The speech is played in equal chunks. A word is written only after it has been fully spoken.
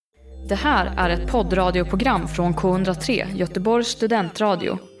Det här är ett poddradioprogram från K103, Göteborgs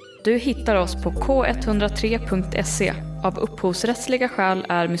studentradio. Du hittar oss på k103.se. Av upphovsrättsliga skäl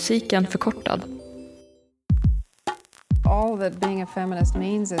är musiken förkortad. All that being a feminist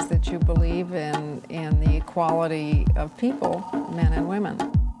means is that you believe in the equality of people, men and women.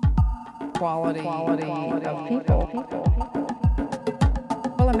 Quality of people.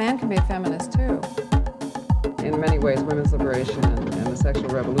 Well, a man can be a feminist too. In many ways, women's liberation and the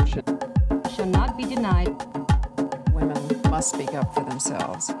sexual revolution shall not be denied. Women must speak up for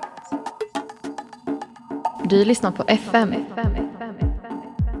themselves. Du lyssnar på FM.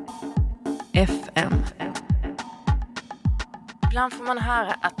 Ibland får man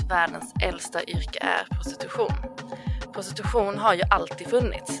höra att världens äldsta yrke är prostitution. Prostitution har ju alltid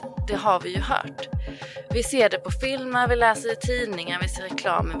funnits. Det har vi ju hört. Vi ser det på filmer, vi läser i tidningar, vi ser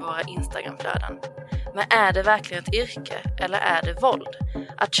reklam i våra Instagramflöden. Men är det verkligen ett yrke eller är det våld?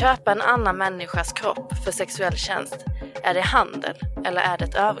 Att köpa en annan människas kropp för sexuell tjänst, är det handel eller är det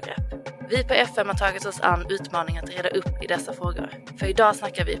ett övergrepp? Vi på FM har tagit oss an utmaningen att reda upp i dessa frågor. För idag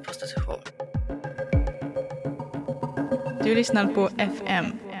snackar vi prostitution. Du lyssnar på FM.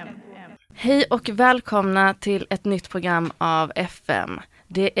 Hej och välkomna till ett nytt program av FM.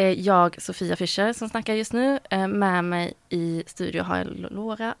 Det är jag, Sofia Fischer, som snackar just nu. Med mig i studio har jag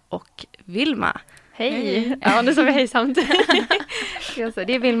Laura och Vilma. Hej! Ja, nu sa vi hej samtidigt.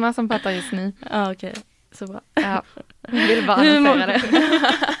 Det är Vilma som pratar just nu. Ja, okej. Så bra. Ja, vill bara annonsera det.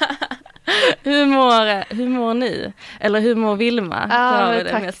 Hur mår ni? Eller hur mår Vilma? Ja,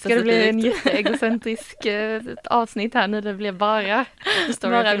 tack. Ska det bli en jätteegocentrisk avsnitt här nu? Det blir bara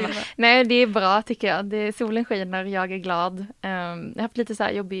Vilma. Nej, det är bra tycker jag. Solen skiner, jag är glad. Jag har haft lite så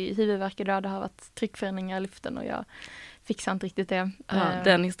här jobbig huvudvärk idag. Det har varit tryckförändringar i luften och jag fixar inte riktigt det. Ja,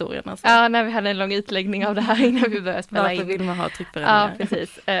 den historien alltså. Ja, när vi hade en lång utläggning av det här innan vi började spela in. Varför Vilma har tryckförändringar. Ja,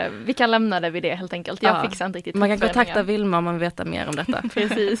 precis. Vi kan lämna det vid det helt enkelt. Jag fixar inte riktigt. Man kan kontakta Vilma om man vill veta mer om detta.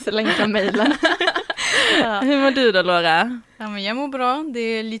 Precis, länka mejlen. Ja. Hur mår du då, Laura? Ja, men jag mår bra. Det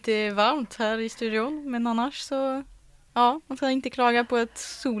är lite varmt här i studion. Men annars så, ja, man ska inte klaga på att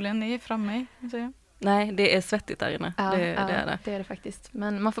solen är framme. Så. Nej, det är svettigt där inne. Ja, det är det. Det är det faktiskt.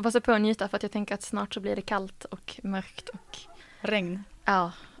 Men man får passa på att njuta för att jag tänker att snart så blir det kallt och mörkt och regn.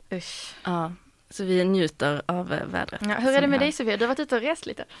 Ja, usch. Ja, så vi njuter av vädret. Ja, hur är det med dig, Sofia? Du har varit ute och rest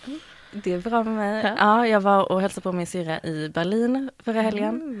lite. Det är bra med mig. Ja, jag var och hälsade på min syra i Berlin förra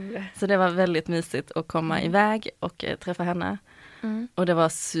helgen. Så det var väldigt mysigt att komma iväg och träffa henne. Och det var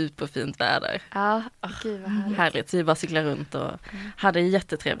superfint väder. Ja, gud vad härligt. Härligt, så vi bara cyklade runt och hade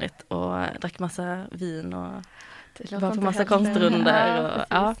jättetrevligt och drack massa vin och var på massa konstrunder.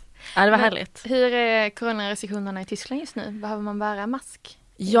 Ja, det var härligt. Hur är coronarestriktionerna i Tyskland just nu? Behöver man bära mask?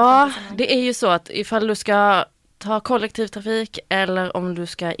 Ja, det är ju så att ifall du ska ta kollektivtrafik eller om du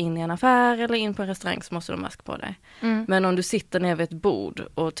ska in i en affär eller in på en restaurang så måste du ha mask på dig. Men om du sitter ner vid ett bord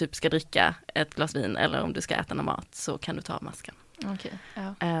och typ ska dricka ett glas vin eller om du ska äta någon mat så kan du ta masken. Okej,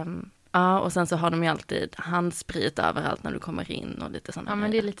 ja. Ja, och sen så har de ju alltid handsprit överallt när du kommer in och lite sådana. Ja,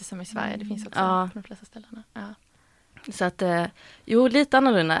 men det är lite som i Sverige. Det finns också på de flesta ställena. Ja. Så att, jo, lite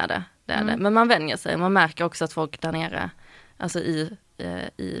annorlunda är det. Det är det. Men man vänjer sig. Man märker också att folk där nere, alltså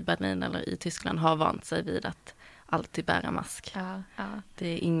i Berlin eller i Tyskland har vant sig vid att alltid bära mask. Ja. Det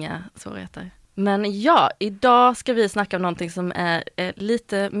är inga svårigheter. Men ja, idag ska vi snacka om någonting som är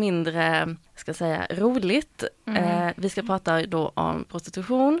lite mindre, ska säga, roligt. Vi ska prata då om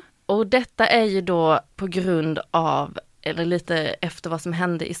prostitution. Och detta är ju då på grund av, eller lite efter vad som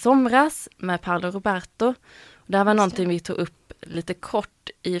hände i somras med Paolo Roberto. Det här var någonting vi tog upp lite kort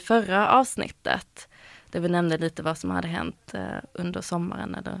i förra avsnittet. Där vi nämnde lite vad som hade hänt under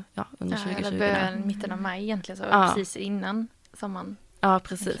sommaren eller under 2020. Eller början, mitten av maj egentligen, så precis innan sommaren. Ja,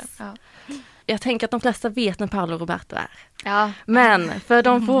 precis. Ja. Jag tänker att de flesta vet vem Paolo Roberto är. Ja. Men för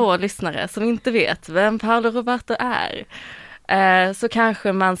de få lyssnare som inte vet vem Paolo Roberto är så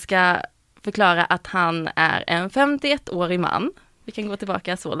kanske man ska förklara att han är en 51-årig man. Vi kan gå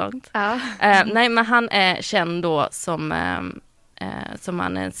tillbaka så långt. Ja. Nej, men han är känd då som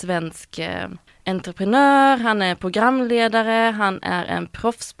han är en svensk entreprenör, han är programledare, han är en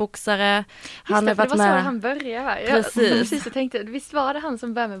proffsboxare. Han har varit det var med... så han började, va? Precis. Jag tänkte, visst var det han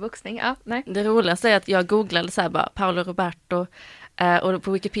som började med boxning? Ja, nej. Det roligaste är att jag googlade så här bara Paolo Roberto och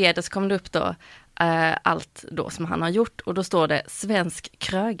på Wikipedia så kom det upp då allt då som han har gjort och då står det svensk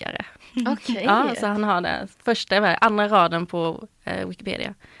krögare. Okej. Ja, så han har det andra raden på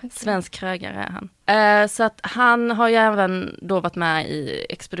Wikipedia. Okay. Svensk krögare är han. Så att han har ju även då varit med i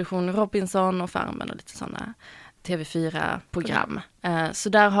Expedition Robinson och Farmen och lite sådana TV4-program. Så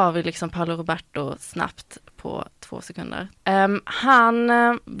där har vi liksom Paolo Roberto snabbt på 2 sekunder. Han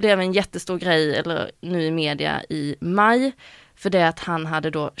blev en jättestor grej eller nu i media i maj för det att han hade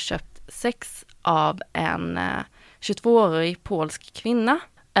då köpt sex av en 22-årig polsk kvinna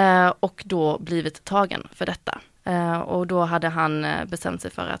och då blivit tagen för detta. Och då hade han bestämt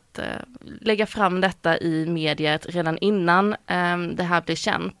sig för att lägga fram detta i mediet redan innan det här blev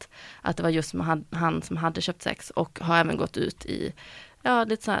känt. Att det var just han som hade köpt sex och har även gått ut i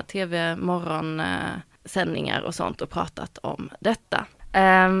lite så här tv-morgonsändningar och sånt och pratat om detta.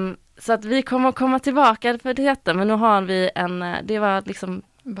 Så att vi kommer att komma tillbaka för detta, men nu har vi det var liksom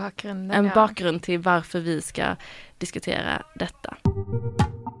bakgrund till varför vi ska diskutera detta.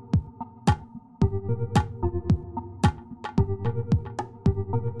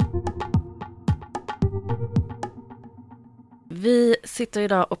 Vi sitter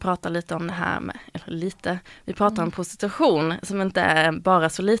idag och pratar lite om det här vi pratar om prostitution som inte är bara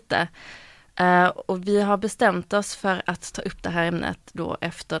så lite. Och vi har bestämt oss för att ta upp det här ämnet då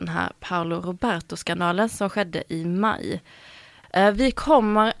efter den här Paolo Roberto-skandalen som skedde i maj. Vi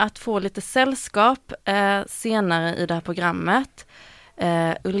kommer att få lite sällskap senare i det här programmet.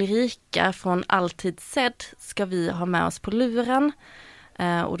 Ulrika från Alltid Sedd ska vi ha med oss på luren.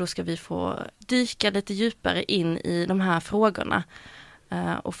 Och då ska vi få dyka lite djupare in i de här frågorna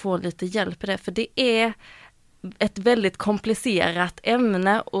och få lite hjälp i det. För det är ett väldigt komplicerat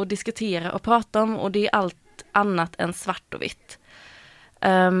ämne att diskutera och prata om och det är allt annat än svart och vitt.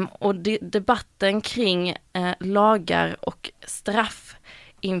 Och debatten kring lagar och straff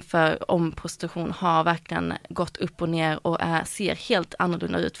inför om prostitution har verkligen gått upp och ner och ser helt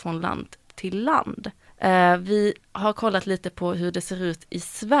annorlunda ut från land till land. Vi har kollat lite på hur det ser ut i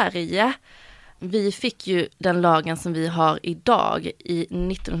Sverige. Vi fick ju den lagen som vi har idag i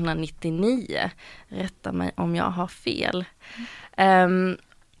 1999. Rätta mig om jag har fel.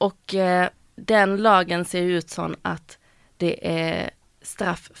 Den lagen ser ut som att det är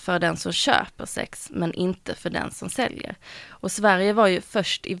straff för den som köper sex men inte för den som säljer. Och Sverige var ju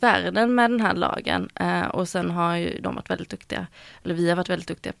först i världen med den här lagen och sen har ju de varit väldigt duktiga, eller vi har varit väldigt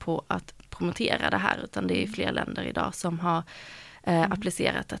duktiga på att promotera det här, utan det är fler länder idag som har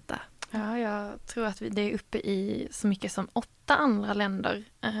applicerat detta. Ja, jag tror att det är uppe i så mycket som 8 andra länder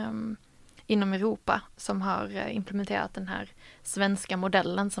inom Europa som har implementerat den här svenska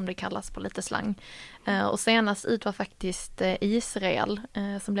modellen som det kallas på lite slang. Och senast ut var faktiskt Israel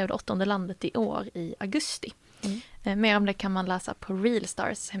som blev det 8:e landet i år i augusti. Mer om det kan man läsa på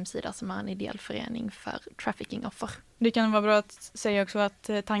Realstars hemsida som är en ideell förening för traffickingoffer. Det kan vara bra att säga också att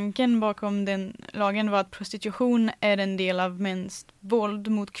tanken bakom den lagen var att prostitution är en del av mäns våld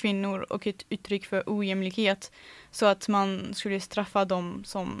mot kvinnor och ett uttryck för ojämlikhet. Så att man skulle straffa de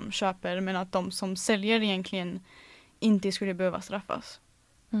som köper men att de som säljer egentligen inte skulle behöva straffas.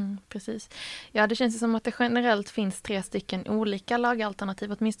 Precis. Ja, det känns som att det generellt finns 3 stycken olika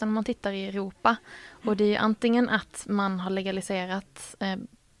lagalternativ, åtminstone om man tittar i Europa. Och det är antingen att man har legaliserat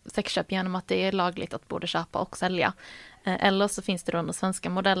sexköp genom att det är lagligt att både köpa och sälja. Eller så finns det då den svenska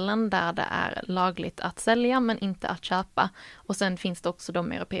modellen där det är lagligt att sälja men inte att köpa. Och sen finns det också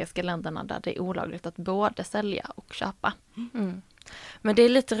de europeiska länderna där det är olagligt att både sälja och köpa. Men det är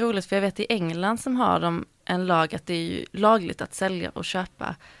lite roligt för jag vet i England som har de en lag att det är ju lagligt att sälja och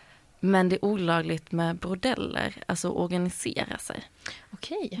köpa. Men det är olagligt med bordeller, alltså organisera sig.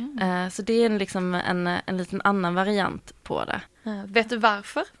 Okej. Så det är liksom en liten annan variant på det. Vet du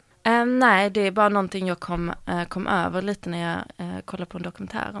varför? Nej, det är bara någonting jag kom över lite när jag kollade på en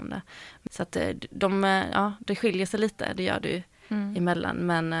dokumentär om det. Så att det skiljer sig lite, det gör det ju emellan.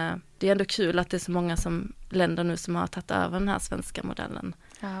 Men det är ändå kul att det är så många länder nu som har tagit över den här svenska modellen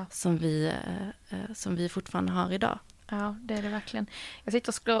som vi fortfarande har idag. Ja, det är det verkligen. Jag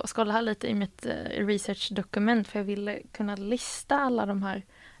sitter och scrollar här lite i mitt research-dokument för jag ville kunna lista alla de här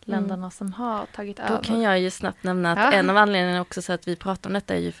länderna som har tagit över. Då kan jag ju snabbt nämna att en av anledningarna också så att vi pratar om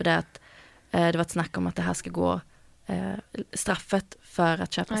detta är ju för det att det var ett snack om att det här ska gå straffet för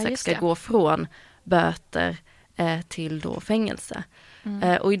att köpa sex ska gå från böter till då fängelse.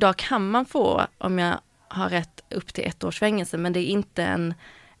 Och idag kan man få, om jag har rätt, upp till 1 års fängelse, men det är inte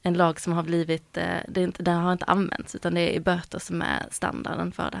en lag som har blivit, den har inte använts, utan det är böter som är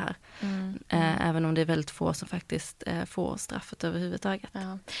standarden för det här. Även om det är väldigt få som faktiskt får straffet överhuvudtaget.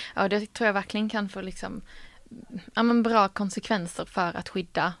 Ja, det tror jag verkligen kan få liksom bra konsekvenser för att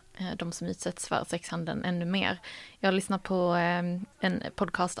skydda de som utsätts för sexhandeln ännu mer. Jag har lyssnat på en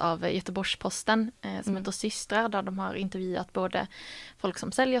podcast av Göteborgs-Posten som heter Systrar, där de har intervjuat både folk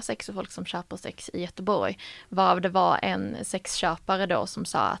som säljer sex och folk som köper sex i Göteborg. Varav det var en sexköpare då som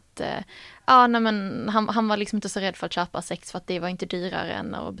sa att han var liksom inte så rädd för att köpa sex för att det var inte dyrare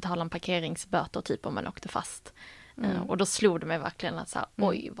än att betala en parkeringsböter typ om man åkte fast. Och då slog det mig verkligen att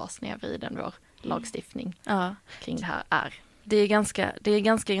oj vad snedvriden vår lagstiftning kring det här är. Det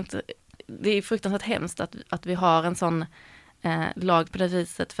är fruktansvärt hemskt att vi har en sån lag på det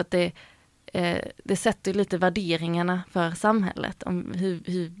viset, för att det sätter lite värderingarna för samhället. Om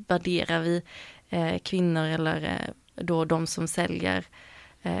hur värderar vi kvinnor eller då de som säljer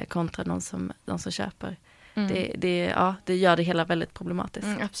kontra de som köper. Det gör det hela väldigt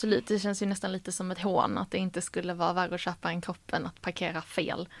problematiskt. Absolut, det känns ju nästan lite som ett hån att det inte skulle vara värre att köpa en kropp än att parkera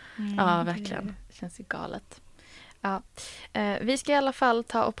fel. Ja, verkligen. Det känns ju galet. Ja. Vi ska i alla fall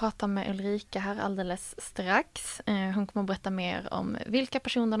ta och prata med Ulrika här alldeles strax. Hon kommer att berätta mer om vilka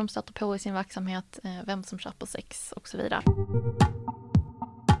personer de stöter på i sin verksamhet, vem som köper sex och så vidare.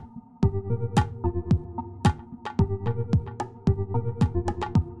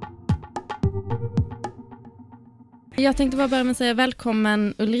 Jag tänkte bara börja med att säga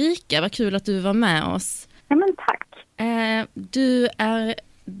välkommen Ulrika, vad kul att du var med oss. Ja, men tack. Du är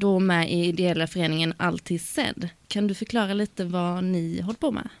då med i ideella föreningen Alltid Sedd. Kan du förklara lite vad ni håller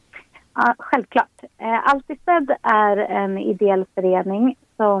på med? Ja, självklart. Alltid Sedd är en ideell förening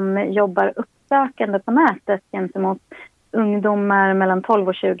som jobbar uppsökande på nätet gentemot ungdomar mellan 12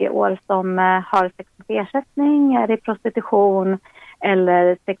 och 20 år som har sexuell ersättning, är i prostitution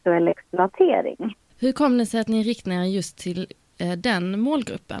eller sexuell exploatering. Hur kom det sig att ni riktar er just till den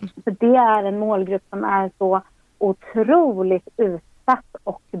målgruppen? För det är en målgrupp som är så otroligt utsatt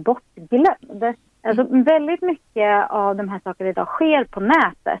och bortglömd. Alltså, väldigt mycket av de här sakerna idag sker på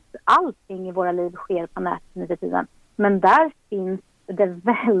nätet. Allting i våra liv sker på nätet nu för tiden. Men där finns det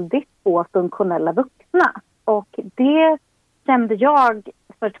väldigt få funktionella vuxna. Och det kände jag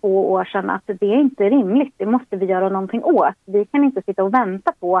för 2 år sedan att det är inte rimligt. Det måste vi göra någonting åt. Vi kan inte sitta och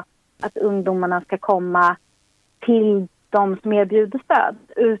vänta på att ungdomarna ska komma till de som erbjuder stöd.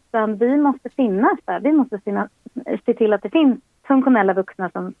 Utan vi måste finnas där. Vi måste se till att det finns funktionella vuxna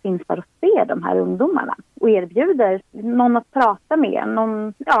som finns där och ser de här ungdomarna. Och erbjuder någon att prata med.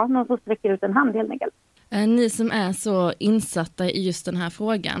 Någon som sträcker ut en hand helt enkelt. Ni som är så insatta i just den här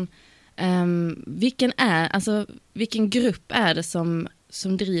frågan. Vilken grupp är det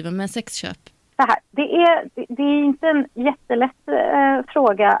som driver med sexköp? Det är inte en jättelätt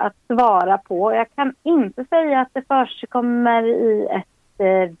fråga att svara på. Jag kan inte säga att det förekommer i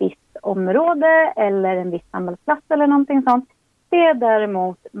ett visst område eller en viss samhällsklass eller någonting sånt. Det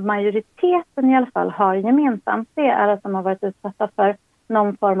däremot majoriteten i alla fall har gemensamt, det är att de har varit utsatta för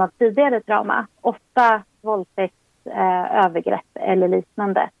någon form av tidigare trauma. Ofta våldtäkt, övergrepp eller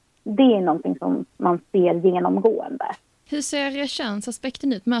liknande. Det är någonting som man ser genomgående. Hur ser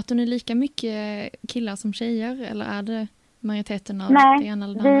könsaspekten ut? Möter ni lika mycket killar som tjejer? Eller är det majoriteten av det ena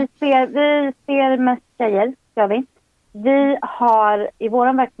eller det andra? Vi ser mest tjejer, gör vi. Vi har, i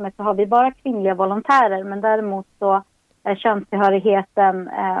vår verksamhet så har vi bara kvinnliga volontärer. Men däremot så är könstillhörigheten,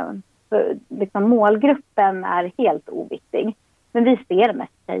 liksom målgruppen är helt oviktig. Men vi ser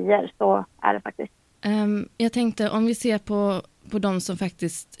mest tjejer, så är det faktiskt. Jag tänkte, om vi ser på de som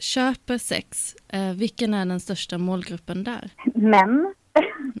faktiskt köper sex, vilken är den största målgruppen där? Män,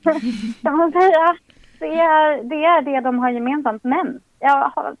 kan man säga. Det är det de har gemensamt, män.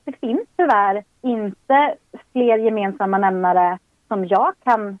 Det finns tyvärr inte fler gemensamma nämnare som jag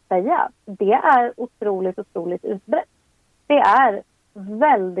kan säga. Det är otroligt utbrett. Det är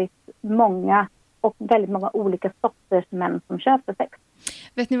väldigt många och väldigt många olika sorters män som köper sex.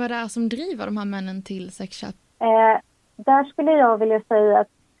 Vet ni vad det är som driver de här männen till sexköp? Där skulle jag vilja säga att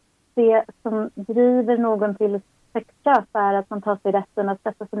det som driver någon till sexköp är att man tar sig rätten att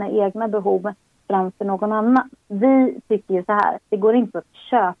sätta sina egna behov framför någon annan. Vi tycker ju så här, det går inte att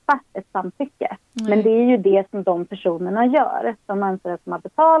köpa ett samtycke. Nej. Men det är ju det som de personerna gör. De anser att de har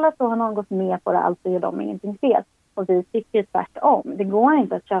betalat och har någon gått med på det, alltså gör de ingenting fel. Och vi tycker tvärtom. Det går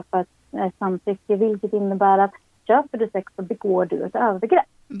inte att köpa ett samtycke, vilket innebär att köper du sex så begår du ett övergrepp.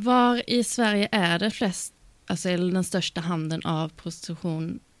 Var i Sverige är det flest, alltså den största handeln av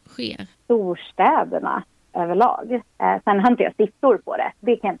prostitution sker? Storstäderna överlag. Sen har inte jag siffror på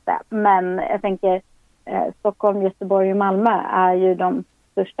det kan jag inte säga. Men jag tänker Stockholm, Göteborg och Malmö är ju de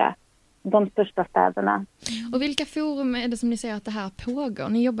största städerna. Och vilka forum är det som ni säger att det här pågår?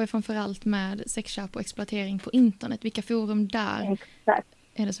 Ni jobbar ju framförallt med sexköp och exploatering på internet. Vilka forum där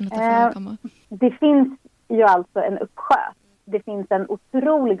är det som detta förekommer? Det finns ju alltså en uppsjö. Det finns en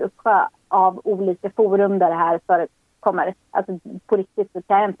otrolig uppsjö av olika forum där det här förekommer. Alltså på riktigt så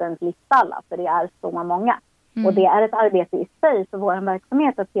kan jag inte ens lista alla, för det är så många. Och det är ett arbete i sig för vår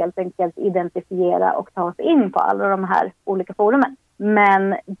verksamhet att helt enkelt identifiera och ta oss in på alla de här olika forumen.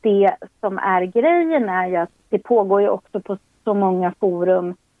 Men det som är grejen är ju att det pågår ju också på så många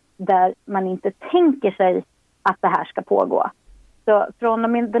forum där man inte tänker sig att det här ska pågå. Så från och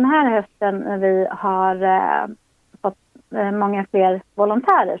med den här hösten när vi har fått många fler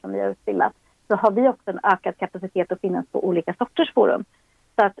volontärer som vi har utbildat, så har vi också en ökad kapacitet att finnas på olika sorters forum.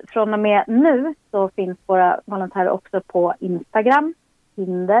 Så att från och med nu så finns våra volontärer också på Instagram,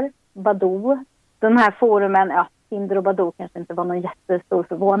 Tinder, Badoo. De här forumen, Tinder och Badoo kanske inte var någon jättestor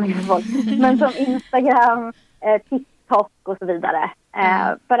förvåning för folk. Men som Instagram, TikTok och så vidare.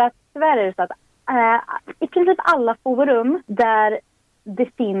 För att tyvärr är det så att i princip alla forum där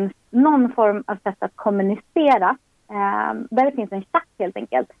det finns någon form av sätt att kommunicera, där det finns en chatt helt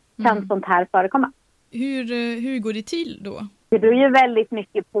enkelt, kan sånt här förekomma. Hur går det till då? Det beror ju väldigt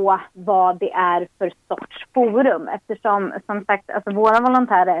mycket på vad det är för sorts forum. Eftersom, som sagt, alltså våra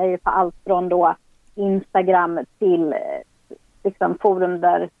volontärer är ju på allt från då Instagram till liksom forum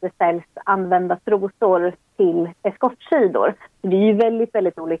där det säljs använda trosor till eskortsidor. Det är ju väldigt,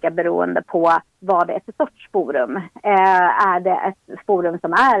 väldigt olika beroende på vad det är för sorts forum. Är det ett forum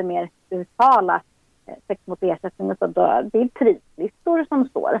som är mer uttalat sex mot ersättning och så, då det är prislistor som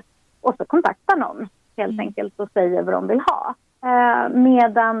står. Och så kontaktar någon helt enkelt och säger vad de vill ha.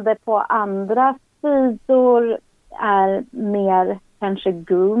 Medan det på andra sidor är mer kanske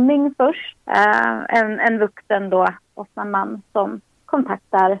grooming först. En vuxen då, ofta man som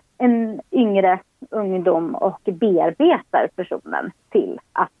kontaktar en yngre ungdom och bearbetar personen till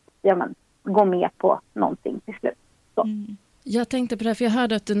att gå med på någonting till slut. Så. Jag tänkte på det, för jag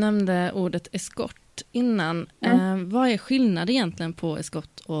hörde att du nämnde ordet eskort innan. Vad är skillnad egentligen på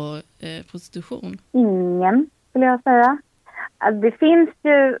eskort och prostitution? Ingen, skulle jag säga. Det finns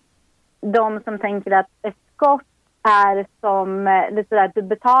ju de som tänker att eskort är som lite där, att du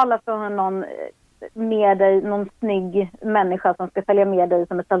betalar för någon med dig, någon snygg människa som ska följa med dig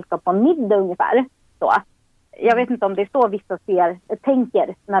som ett sällskap på en middag ungefär. Så. Jag vet inte om det är så vissa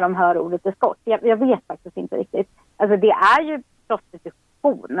tänker när de hör ordet eskort. Jag vet faktiskt inte riktigt. Alltså det är ju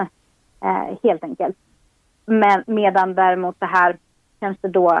prostitution helt enkelt. Men medan däremot det här kanske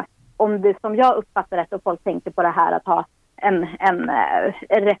då, om det som jag uppfattar det och folk tänker på det här att ha en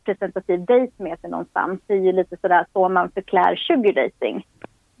representativ dejt med sig någonstans, det är ju lite sådär så man förklär sugar dating.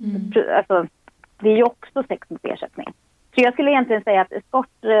 Alltså, det är ju också sex mot ersättning. Så jag skulle egentligen säga att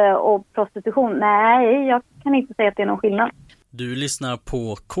eskort och prostitution, nej, jag kan inte säga att det är någon skillnad. Du lyssnar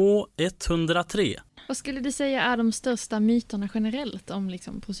på K103. Vad skulle du säga är de största myterna generellt om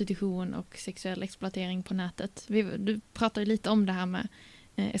liksom prostitution och sexuell exploatering på nätet? Du pratar ju lite om det här med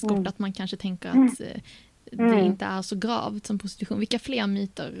eskort, att man kanske tänker att det inte är så gravt som prostitution. Vilka fler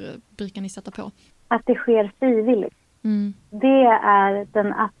myter brukar ni sätta på? Att det sker frivilligt. Det är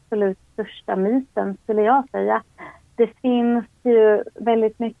den absolut största myten, skulle jag säga. Det finns ju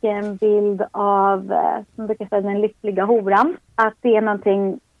väldigt mycket en bild av, som brukar säga, den lyckliga horan. Att det är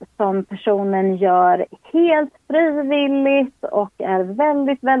någonting som personen gör helt frivilligt och är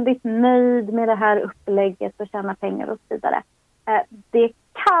väldigt, väldigt nöjd med det här upplägget och tjänar pengar och så vidare. Det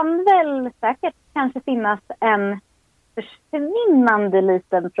kan väl säkert kanske finnas en försvinnande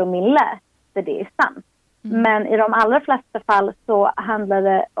liten promille för det är sant. Men i de allra flesta fall så handlar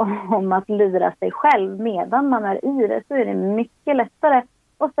det om att lura sig själv medan man är i det. Så är det mycket lättare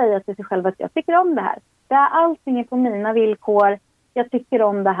att säga till sig själv att jag tycker om det här. Det är allting på mina villkor. Jag tycker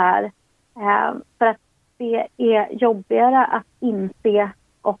om det här. För att det är jobbigare att inse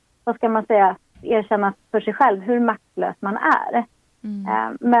och, vad ska man säga, erkänna för sig själv hur maktlös man är.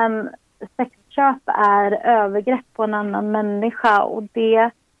 Men sexköp är övergrepp på en annan människa och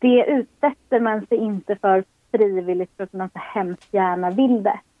det utsätter man sig inte för frivilligt för att man så hemskt gärna vill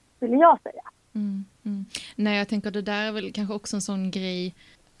det, skulle jag säga. Nej, jag tänker det där är väl kanske också en sån grej.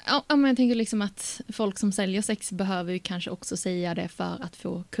 Men jag tänker liksom att folk som säljer sex behöver ju kanske också säga det för att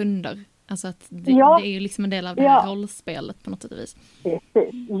få kunder. Alltså att det är ju liksom en del av det här rollspelet på något sätt och vis.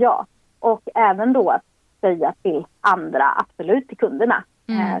 Precis, ja. Och även då att säga till andra, absolut till kunderna.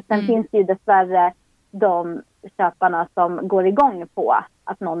 Sen finns det ju dessvärre de köparna som går igång på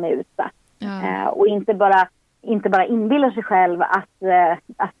att någon är utsatt. Och inte bara inbillar sig själv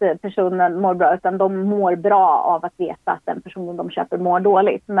att personen mår bra, utan de mår bra av att veta att den personen de köper mår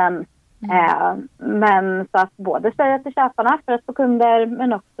dåligt. Men så att både säga till köparna för att få kunder,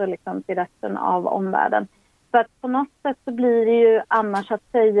 men också liksom till resten av omvärlden. Så att på något sätt så blir det ju annars att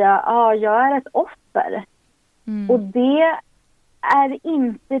säga jag är ett offer. Och det är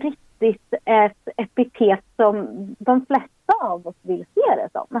inte riktigt ett epitet som de flesta av oss vill se det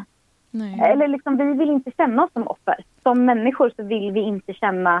som. Nej. Eller liksom, vi vill inte känna oss som offer. Som människor så vill vi inte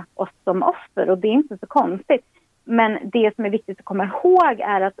känna oss som offer, och det är inte så konstigt. Men det som är viktigt att komma ihåg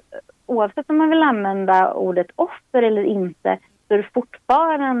är att oavsett om man vill använda ordet offer eller inte, så är det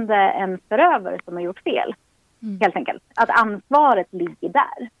fortfarande en förövare som har gjort fel. Helt enkelt. Att ansvaret ligger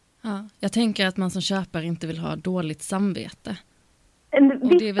där. Ja, jag tänker att man som köpare inte vill ha dåligt samvete.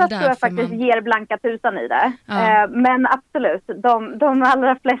 Vissa tror jag faktiskt ger blanka tusan i det. Ja. Men absolut, de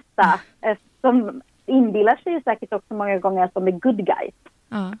allra flesta som inbillar sig ju säkert också många gånger att de är good guys.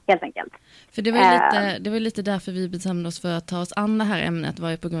 Ja. Helt enkelt. För det var lite därför vi bestämde oss för att ta oss an det här ämnet, var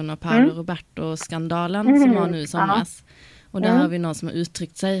ju på grund av Paolo Roberto-skandalen som var nu i somras. Och där har vi någon som har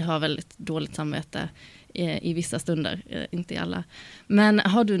uttryckt sig, har väldigt dåligt samvete i vissa stunder, inte i alla. Men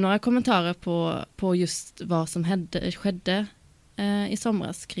har du några kommentarer på just vad som skedde i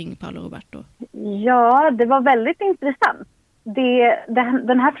somras kring Paolo Roberto? Ja, det var väldigt intressant.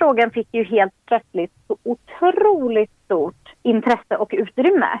 Den här frågan fick ju helt plötsligt så otroligt stort intresse och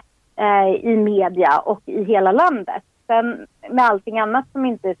utrymme i media och i hela landet. Sen med allting annat som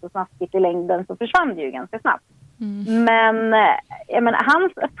inte är så snaskigt i längden så försvann det ju ganska snabbt. Men jag menar,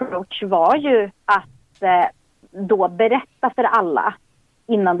 hans approach var ju att då berätta för alla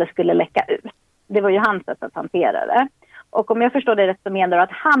innan det skulle läcka ut. Det var ju hans sätt att hantera det. Och om jag förstår det rätt så menar du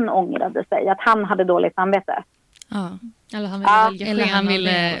att han ångrade sig, att han hade dåligt samvete. Ja, Eller han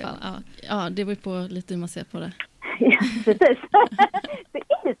ville Ja, det var ju på lite hur man ser på det. Ja, precis. Det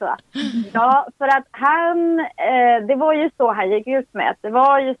är ju så. Ja, för att det var ju så han gick ut med. Det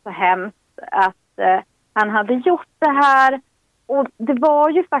var ju så hemskt att han hade gjort det här. Och det var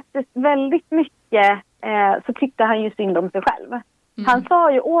ju faktiskt väldigt mycket så tyckte han ju synd om sig själv. Han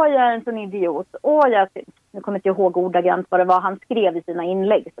sa ju, jag är en sån idiot. Nu kommer inte ihåg ordagrant vad det var han skrev i sina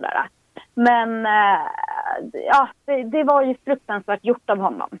inlägg. Sådär. Men det var ju fruktansvärt gjort av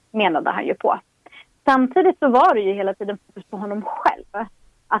honom, menade han ju på. Samtidigt så var det ju hela tiden fokus på honom själv.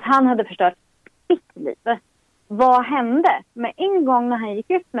 Att han hade förstört sitt liv. Vad hände? Men en gång när han gick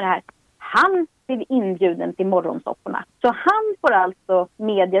ut med det här, han blev inbjuden till morgonsopporna. Så han får alltså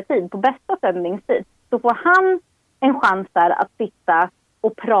mediatid på bästa sändningstid. Så får han en chans där att sitta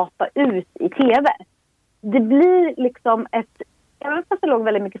och prata ut i tv. Det blir liksom även fast det låg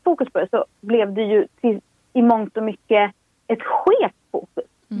väldigt mycket fokus på det, så blev det ju i mångt och mycket ett skevt fokus.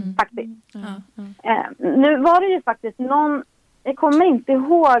 Faktiskt. Nu var det ju faktiskt jag kommer inte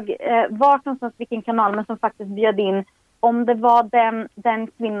ihåg vart någonstans vilken kanal, men som faktiskt bjöd in om det var den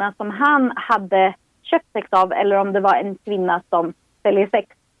kvinna som han hade köpt sex av, eller om det var en kvinna som säljer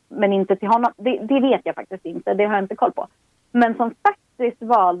sex men inte till honom. Det vet jag faktiskt inte, det har jag inte koll på. Men som faktiskt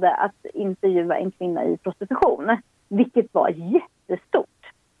valde att intervjua en kvinna i prostitution, vilket var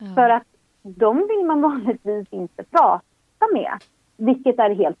jättestort. För att de vill man vanligtvis inte prata med, vilket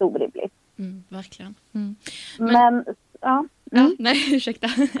är helt orimligt. Verkligen. Men nej, ursäkta.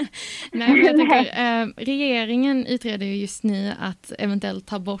 Nej, men jag tänker, regeringen utreder ju just nu att eventuellt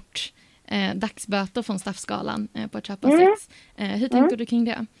ta bort dagsböter från straffskalan på att köpa sex. Hur tänker du kring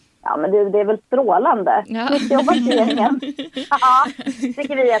det? Ja, men det är väl strålande. Mycket jobbat i regeringen. Ja,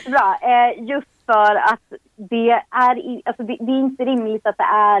 tycker vi är jättebra. Just för att det är inte rimligt att det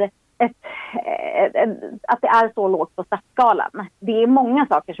är att det är så lågt på straffskalan. Det är många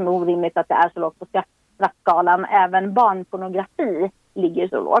saker som är orimligt att det är så lågt på straffskalan. Även barnpornografi ligger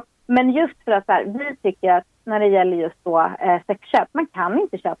så lågt. Men just för att vi tycker att när det gäller just då sexköp, man kan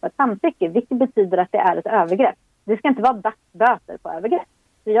inte köpa ett samtycke, vilket betyder att det är ett övergrepp. Det ska inte vara dagsböter på övergrepp.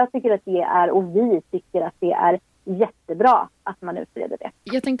 Så jag tycker att och vi tycker att det är jättebra att man utreder det.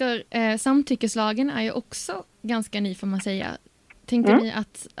 Jag tänker, samtyckeslagen är ju också ganska ny, får man säga. Tänker ni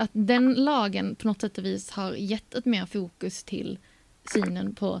att den lagen på något sätt och vis har gett ett mer fokus till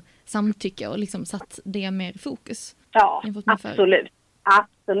synen på samtycke och liksom satt det mer i fokus? Ja, absolut.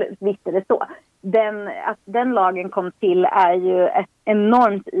 Absolut, visst är det så. Att den lagen kom till är ju ett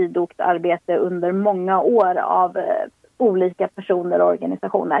enormt idogt arbete under många år av olika personer och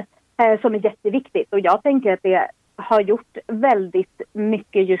organisationer som är jätteviktigt. Och jag tänker att det har gjort väldigt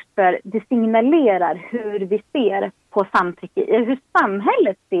mycket just för det signalerar hur vi ser på samtycke, hur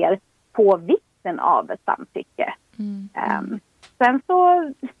samhället ser på vikten av ett samtycke. Sen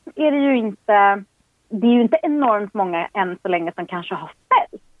så är det ju inte enormt många än så länge som kanske har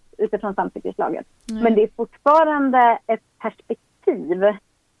fällt utifrån samtyckeslagen. Men det är fortfarande ett perspektiv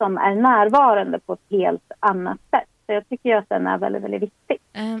som är närvarande på ett helt annat sätt. Så jag tycker att den är väldigt, väldigt viktig.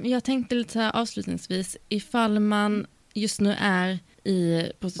 Jag tänkte lite så här avslutningsvis, ifall man just nu är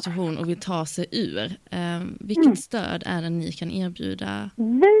i prostitution och vill ta sig ur. Vilket stöd är det ni kan erbjuda?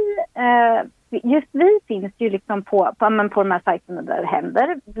 Vi finns ju liksom på de här sajterna där det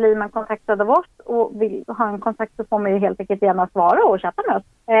händer. Blir man kontaktad av oss och vill ha en kontakt så får man ju helt enkelt gärna svara och chatta med oss.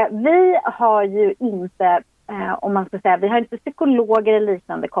 Vi har ju inte, om man ska säga, vi har inte psykologer eller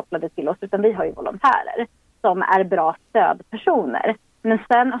liknande kopplade till oss, utan vi har ju volontärer som är bra stödpersoner. Men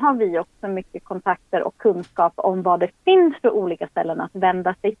sen har vi också mycket kontakter och kunskap om vad det finns för olika ställen att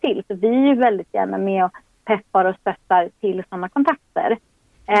vända sig till. Så vi är ju väldigt gärna med och peppar och stöttar till sådana kontakter.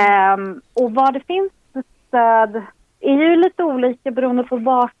 Och vad det finns för stöd är ju lite olika beroende på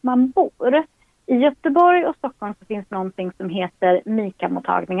vart man bor. I Göteborg och Stockholm så finns någonting som heter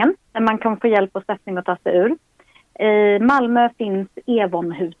Mika-mottagningen, där man kan få hjälp och stöttning att ta sig ur. I Malmö finns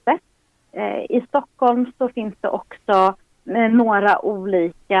Evonhuset. I Stockholm så finns det också några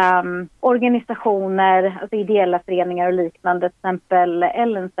olika organisationer, alltså ideella föreningar och liknande, till exempel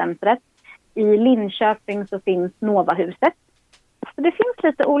Ellencentret. I Linköping så finns Novahuset. Så det finns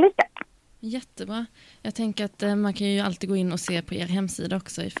lite olika. Jättebra. Jag tänker att man kan ju alltid gå in och se på er hemsida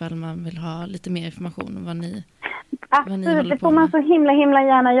också ifall man vill ha lite mer information om vad ni Absolut, det får man så himla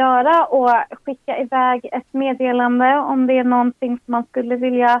gärna göra, och skicka iväg ett meddelande om det är någonting som man skulle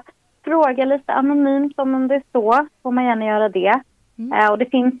vilja fråga lite anonymt, om det är så, får man gärna göra det. Och det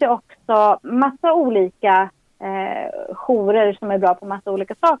finns ju också massa olika jourer som är bra på massa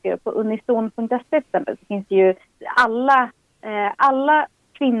olika saker. På unison.se exempel så finns det ju alla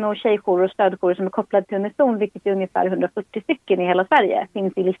kvinno- och tjejjourer och stödjourer som är kopplade till Unison, vilket är ungefär 140 stycken i hela Sverige,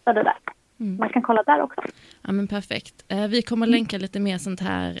 finns i listade där. Man kan kolla där också. Ja, men perfekt. Vi kommer att länka lite mer sånt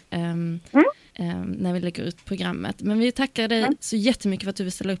här när vi lägger ut programmet. Men vi tackar dig så jättemycket för att du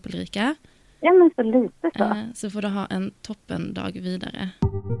vill ställa upp, Ulrika. Ja, men så lite så. Så får du ha en toppen dag vidare.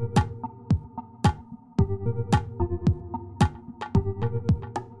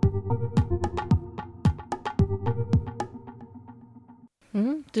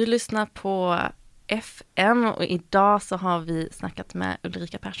 Du lyssnar på FM och idag så har vi snackat med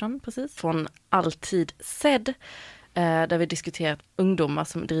Ulrika Persson precis från Alltid Sedd, där vi diskuterat ungdomar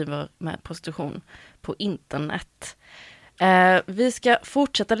som driver med prostitution på internet. Vi ska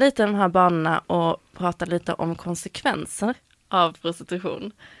fortsätta lite i de här banorna och prata lite om konsekvenser av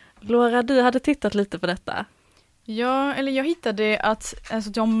prostitution. Laura, du hade tittat lite på detta. Ja, eller jag hittade att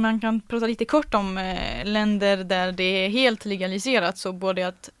om man kan prata lite kort om länder där det är helt legaliserat, så både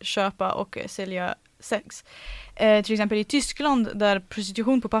att köpa och sälja sex. Till exempel i Tyskland, där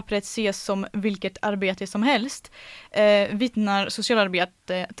prostitution på pappret ses som vilket arbete som helst, vittnar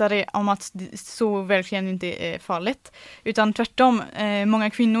socialarbetare om att så verkligen inte är fallet. Utan tvärtom, många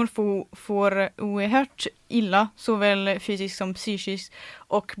kvinnor får oerhört illa, såväl fysiskt som psykiskt,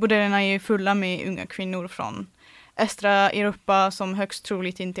 och bordellerna är fulla med unga kvinnor från östra Europa som högst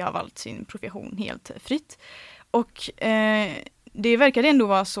troligt inte har valt sin profession helt fritt. Och det verkar ändå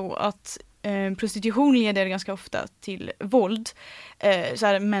vara så att prostitution leder ganska ofta till våld. Så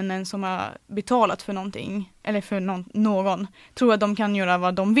här, männen som har betalat för någonting eller för någon tror att de kan göra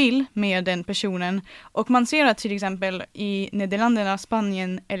vad de vill med den personen. Och man ser att till exempel i Nederländerna,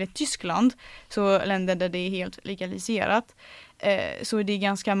 Spanien eller Tyskland, så länder där det är helt legaliserat, så är det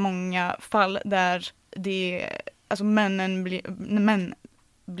ganska många fall där män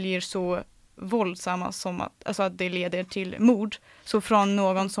blir så våldsamma som att det leder till mord. Så från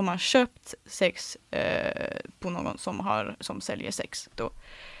någon som har köpt sex på någon som säljer sex då.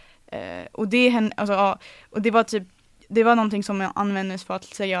 Och det var någonting som användes för att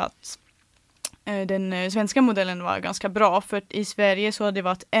säga att den svenska modellen var ganska bra, för i Sverige så har det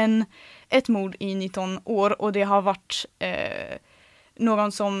varit ett mord i 19 år, och det har varit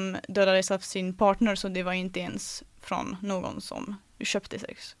någon som dödades av sin partner, så det var inte ens från någon som köpte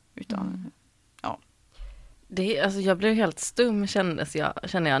sex, utan jag blev helt stum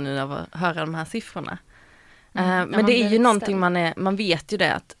känner jag nu av att höra de här siffrorna. Men det är ju någonting man vet ju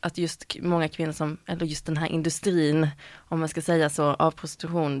det att just många kvinnor eller just den här industrin, om man ska säga så, av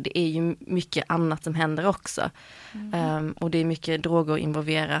prostitution, det är ju mycket annat som händer också. Och det är mycket droger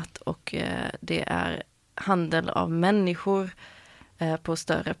involverat, och det är handel av människor på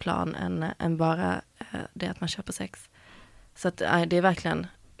större plan än bara det att man köper sex. Så att det är verkligen,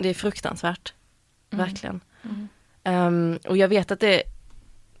 det är fruktansvärt. Verkligen. Och jag vet att det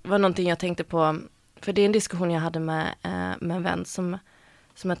var någonting jag tänkte på, för det är en diskussion jag hade med en vän som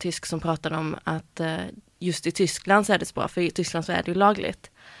är tysk, som pratade om att just i Tyskland så är det så bra, för i Tyskland så är det ju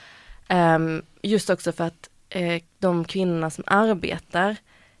lagligt. Just också för att de kvinnorna som arbetar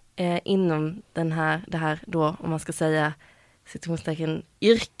inom det här då, om man ska säga citationstecken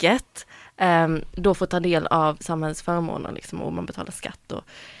yrket då får ta del av samhällets förmåner liksom, och man betalar skatt och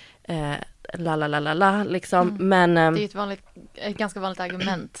liksom. Men det är ju ett ganska vanligt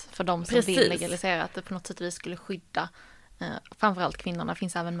argument för de som vill legalisera, att det på något sätt vi skulle skydda framförallt kvinnorna,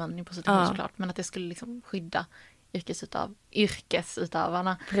 finns även män i prostitution såklart, men att det skulle liksom skydda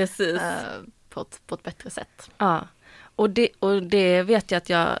yrkesutövarna på ett bättre sätt. Ja, och det vet jag att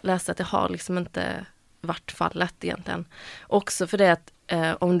jag läste att det har liksom inte varit fallet egentligen. Också för det att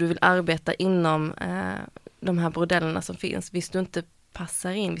om du vill arbeta inom de här bordellerna som finns, visst du inte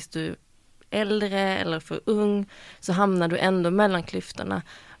passar in, visst du är äldre eller för ung, så hamnar du ändå mellan klyftorna.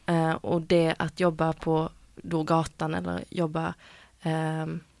 Och det att jobba på då gatan eller jobba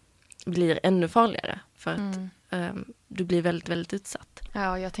blir ännu farligare för att du blir väldigt, väldigt utsatt.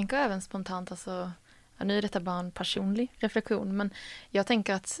 Ja, jag tänker även spontant, alltså, nu är detta bara en personlig reflektion, men jag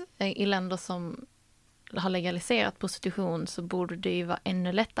tänker att i länder som har legaliserat prostitution så borde det ju vara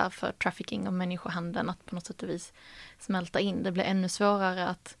ännu lättare för trafficking och människohandeln att på något sätt och vis smälta in. Det blir ännu svårare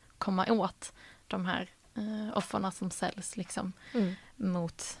att komma åt de här offerna som säljs liksom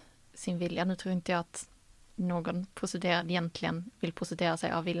mot sin vilja. Nu tror inte jag att någon prostituerad egentligen vill prostituera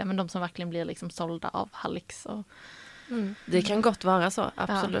sig av vilja, men de som verkligen blir liksom sålda av hallix och det kan gott vara så,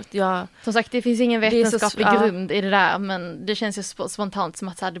 absolut. Ja. Som sagt, det finns ingen vetenskaplig grund i det där, men det känns ju spontant som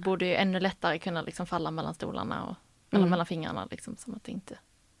att så här, det borde ju ännu lättare kunna liksom falla mellan stolarna och mellan fingrarna liksom, som att det inte...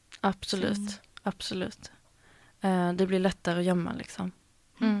 Absolut. Det blir lättare att gömma liksom.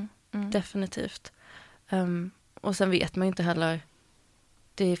 Definitivt. Och sen vet man ju inte heller,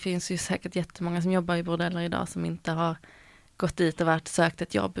 det finns ju säkert jättemånga som jobbar i bordeller idag som inte har gått dit och sökt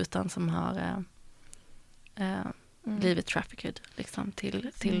ett jobb, utan som har blivit trafficked liksom,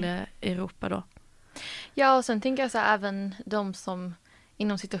 till Europa då. Ja, och sen tänker jag så här, även de som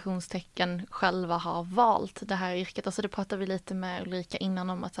inom situationstecken själva har valt det här yrket. Alltså det pratade vi lite med Ulrika innan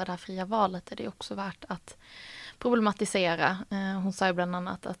om, att så här, det här fria valet är det också värt att problematisera. Hon sa ju bland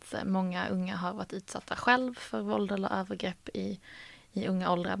annat att många unga har varit utsatta själv för våld eller övergrepp i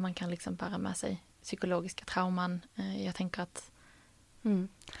unga åldrar. Man kan liksom bära med sig psykologiska trauman. Jag tänker att...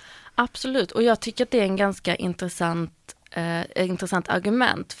 Absolut, och jag tycker att det är en ganska intressant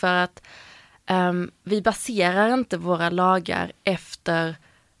argument, för att vi baserar inte våra lagar efter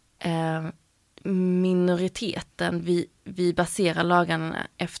minoriteten. Vi baserar lagarna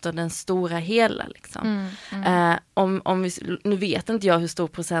efter den stora hela. Liksom. Nu vet inte jag hur stor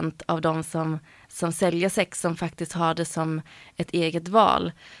procent av de som säljer sex som faktiskt har det som ett eget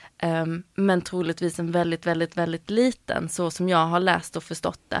val. Men troligtvis en väldigt, väldigt, väldigt liten, så som jag har läst och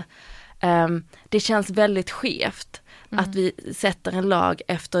förstått det. Det känns väldigt skevt att vi sätter en lag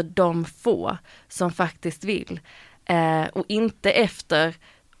efter de få som faktiskt vill. Och inte efter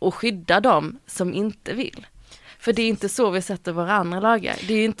att skydda dem som inte vill. För det är inte så vi sätter våra andra lagar.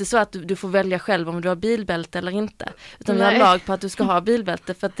 Det är inte så att du får välja själv om du har bilbälte eller inte. Utan vi har lag på att du ska ha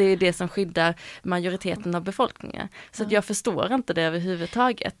bilbälte, för att det är det som skyddar majoriteten av befolkningen. Så att jag förstår inte det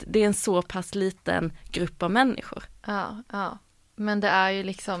överhuvudtaget. Det är en så pass liten grupp av människor. Ja. Men det är ju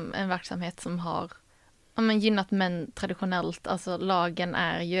liksom en verksamhet som har gynnat män traditionellt. Alltså lagen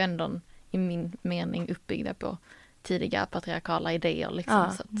är ju ändå i min mening uppbyggda på tidiga patriarkala idéer.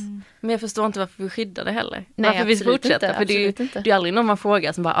 Liksom, så att... Men jag förstår inte varför vi skyddar det heller. Nej, varför vi fortsätter. För det är aldrig någon man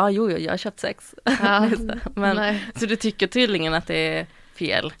frågar som bara, jag har köpt sex. Men, så du tycker tydligen att det är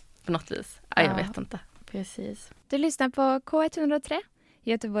fel på något vis? Jag vet inte. Precis. Du lyssnar på K103,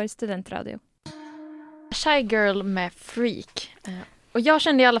 Göteborgs studentradio. Shy Girl med Freak. Och jag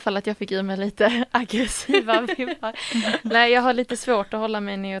kände i alla fall att jag fick i mig lite aggressiva vibbar. Nej, jag har lite svårt att hålla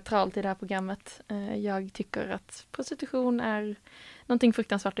mig neutral till det här programmet. Jag tycker att prostitution är någonting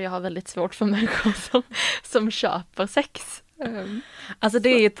fruktansvärt, och jag har väldigt svårt för människor som köper sex. Alltså det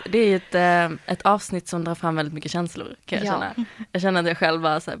är ett avsnitt som drar fram väldigt mycket känslor, kan jag känna. Jag känner att jag själv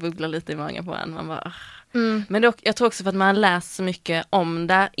bara så här bubblar lite i magen på en. Man bara, Men jag tror också för att man har läst så mycket om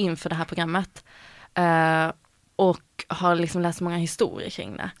det inför det här programmet. Och har liksom läst många historier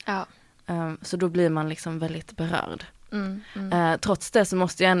kring det. Ja. Så då blir man liksom väldigt berörd. Trots det så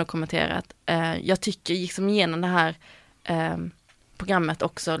måste jag ändå kommentera att jag tycker liksom genom det här programmet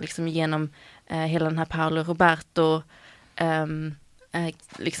också, liksom genom hela den här Paolo Roberto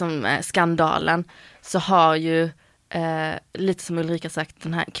liksom skandalen, så har ju lite som Ulrika sagt,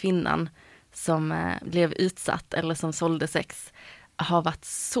 den här kvinnan som blev utsatt eller som sålde sex har varit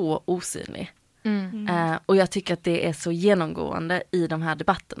så osynlig. Och jag tycker att det är så genomgående i de här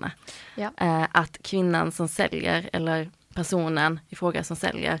debatterna. Att kvinnan som säljer, eller personen i fråga som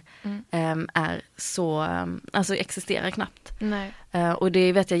säljer, är så, alltså existerar knappt. Nej. Och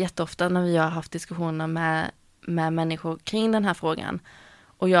det vet jag jätteofta när vi har haft diskussioner med med människor kring den här frågan.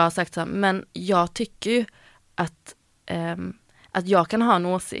 Och jag har sagt så här, men jag tycker ju att jag kan ha en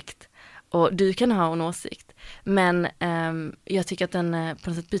åsikt och du kan ha en åsikt. Men jag tycker att den på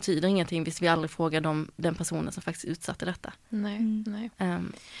något sätt betyder ingenting hvis vi aldrig frågar den personen som faktiskt utsatte detta.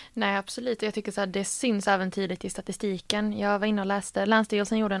 Nej, absolut. Jag tycker så här, det syns även tidigt i statistiken. Jag var inne och läste,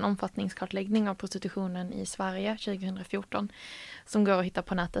 Länsstyrelsen gjorde en omfattningskartläggning av prostitutionen i Sverige 2014 som går att hitta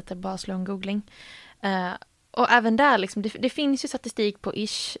på nätet, det är bara att slå en googling. Och även där, liksom, det finns ju statistik på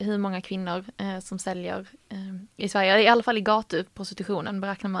hur många kvinnor som säljer i Sverige. I alla fall i gatuprostitutionen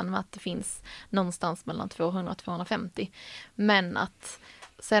beräknar man med att det finns någonstans mellan 200 och 250. Men att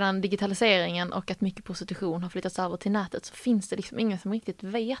sedan digitaliseringen och att mycket prostitution har flyttats över till nätet så finns det liksom ingen som riktigt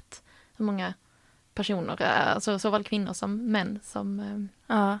vet hur många personer, alltså såväl kvinnor som män som...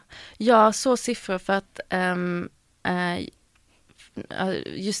 Ja, så siffror för att...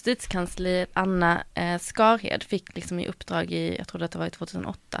 justitiekansleriet Anna Skarhed fick liksom i uppdrag jag trodde att det var i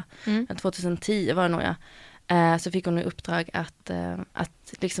 2008, 2010 var det nog så fick hon i uppdrag att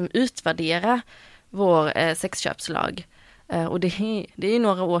liksom utvärdera vår sexköpslag och det är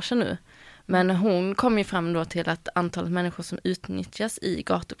några år sedan nu, men hon kom ju fram då till att antalet människor som utnyttjas i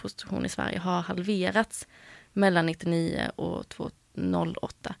gatuprostitution i Sverige har halverats mellan 1999 och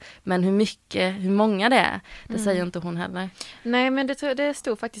 2008. Men hur många det är, det säger inte hon heller. Nej, men det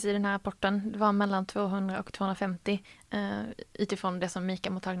stod faktiskt i den här rapporten. Det var mellan 200 och 250 utifrån det som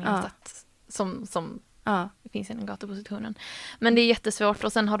Mika-mottagningen har satt som finns inom gatuprostitutionen. Men det är jättesvårt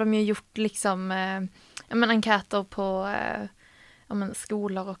och sen har de ju gjort liksom enkäter på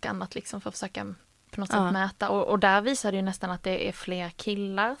skolor och annat liksom för att försöka på något sätt mäta. Och där visar det ju nästan att det är fler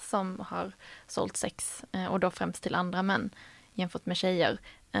killar som har sålt sex och då främst till andra män jämfört med tjejer.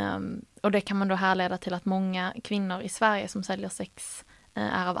 Och det kan man då härleda till att många kvinnor i Sverige som säljer sex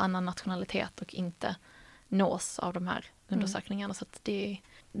är av annan nationalitet och inte nås av de här undersökningarna. Så att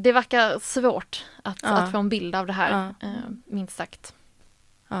det verkar svårt att få en bild av det här, minst sagt.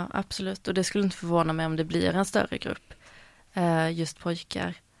 Ja, absolut. Och det skulle inte förvåna mig om det blir en större grupp just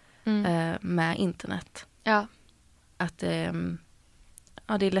pojkar med internet. Ja. Att det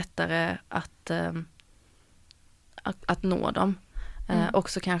är lättare att nå dem.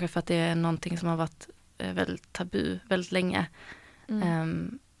 Också kanske för att det är någonting som har varit väldigt tabu väldigt länge.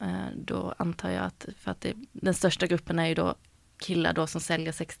 Då antar jag att för att den största gruppen är ju då killar då som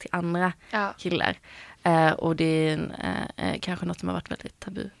säljer sex till andra killar. Och det är kanske något som har varit väldigt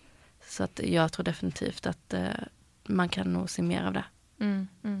tabu. Så att jag tror definitivt att man kan nog se mer av det.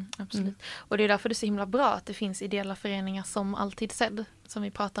 Absolut. Och det är därför det är så himla bra att det finns ideella föreningar som Alltid Sedd, som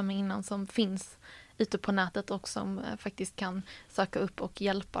vi pratade med innan, som finns ute på nätet och som faktiskt kan söka upp och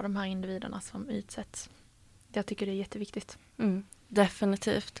hjälpa de här individerna som utsätts. Jag tycker det är jätteviktigt.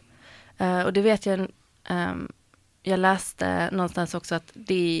 Definitivt. Och det vet jag läste någonstans också att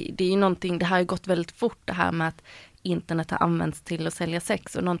det är någonting, det här har gått väldigt fort, det här med att internet har använts till att sälja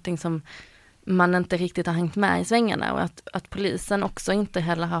sex, och någonting som man inte riktigt har hängt med i svängarna, och att polisen också inte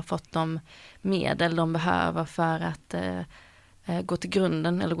heller har fått de medel de behöver för att gå till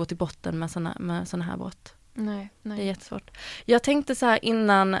grunden eller gå till botten med såna här brott. Nej. Det är jättesvårt. Jag tänkte så här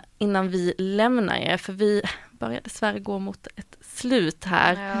innan vi lämnar er, för vi börjar dessvärre gå mot ett slut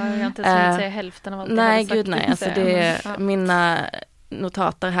här. Ja, jag har inte ens säga hälften av allt. Nej, gud nej. Alltså mina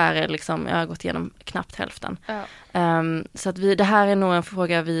notater här är liksom, jag har gått igenom knappt hälften. Ja. Så att det här är nog en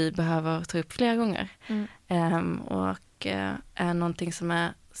fråga vi behöver ta upp flera gånger. Och är någonting som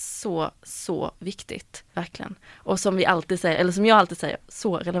är så viktigt, verkligen. Och som vi alltid säger, eller som jag alltid säger,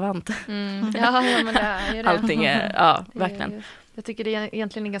 så relevant. Men det är ju det. Allting är, verkligen. Jag tycker det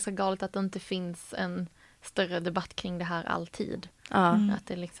egentligen är ganska galet att det inte finns en större debatt kring det här alltid. Att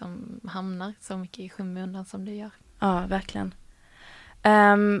det liksom hamnar så mycket i skymundan som det gör. Ja, verkligen.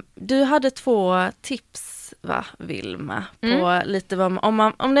 Du hade 2 tips, va, Vilma, på lite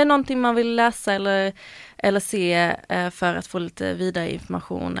om det är någonting man vill läsa eller se för att få lite vidare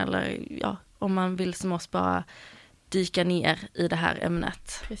information, eller om man vill som oss bara dyka ner i det här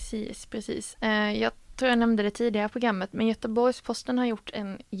ämnet. Precis. Jag tror jag nämnde det tidigare i programmet, men Göteborgs-Posten har gjort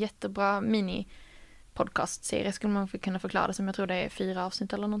en jättebra podcastserie, skulle man kunna förklara det som, jag tror det är 4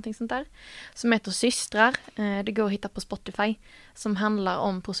 avsnitt eller någonting sånt där, som heter Systrar. Det går att hitta på Spotify, som handlar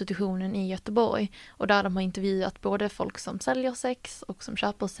om prostitutionen i Göteborg, och där de har intervjuat både folk som säljer sex och som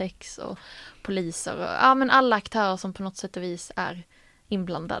köper sex och poliser och men alla aktörer som på något sätt och vis är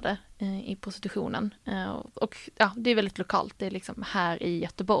inblandade i prostitutionen. Och det är väldigt lokalt, det är liksom här i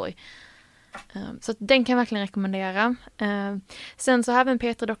Göteborg. Så att den kan jag verkligen rekommendera. Sen så har även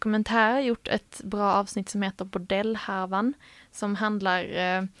Petra Dokumentär gjort ett bra avsnitt som heter Bordellhärvan, som handlar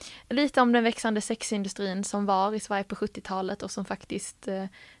lite om den växande sexindustrin som var i Sverige på 70-talet och som faktiskt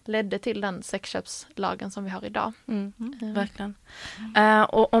ledde till den sexköpslagen som vi har idag. Verkligen.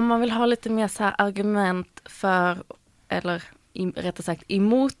 Och om man vill ha lite mer så här argument för, eller rättare sagt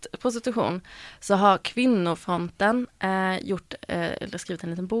emot prostitution, så har Kvinnofronten skrivit en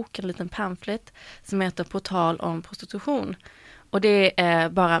liten bok, en liten pamflet som heter På tal om prostitution. Och det är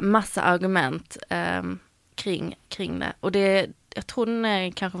bara massa argument kring det. Och jag tror den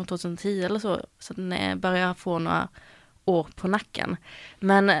är kanske från 2010 eller så den börjar få några år på nacken.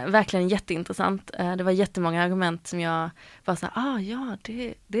 Men verkligen jätteintressant. Det var jättemånga argument som jag var så här,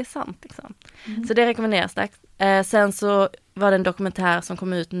 det är sant liksom. Så det rekommenderas starkt. Sen så var det en dokumentär som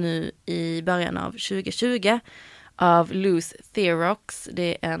kom ut nu i början av 2020 av Luz Theroux.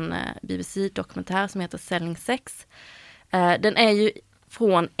 Det är en BBC-dokumentär som heter Selling Sex. Den är ju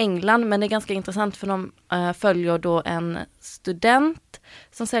från England, men det är ganska intressant för de följer då en student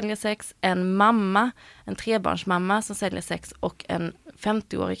som säljer sex, en mamma, en trebarnsmamma som säljer sex och en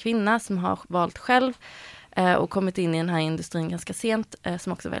 50-årig kvinna som har valt själv och kommit in i den här industrin ganska sent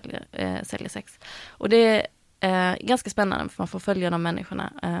som också säljer sex. Och det är ganska spännande för man får följa de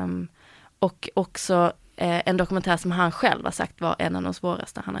människorna. Och också en dokumentär som han själv har sagt var en av de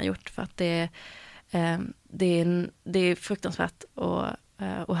svåraste han har gjort, för att det är fruktansvärt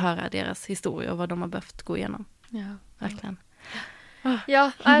att höra deras historia och vad de har behövt gå igenom. Ja. Verkligen.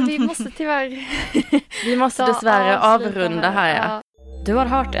 Ja, vi måste tyvärr... Vi måste dessvärre avrunda här. Ja. Du har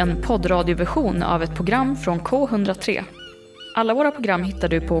hört en poddradioversion av ett program från K103. Alla våra program hittar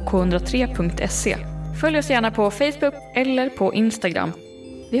du på k103.se. Följ oss gärna på Facebook eller på Instagram.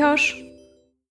 Vi hörs!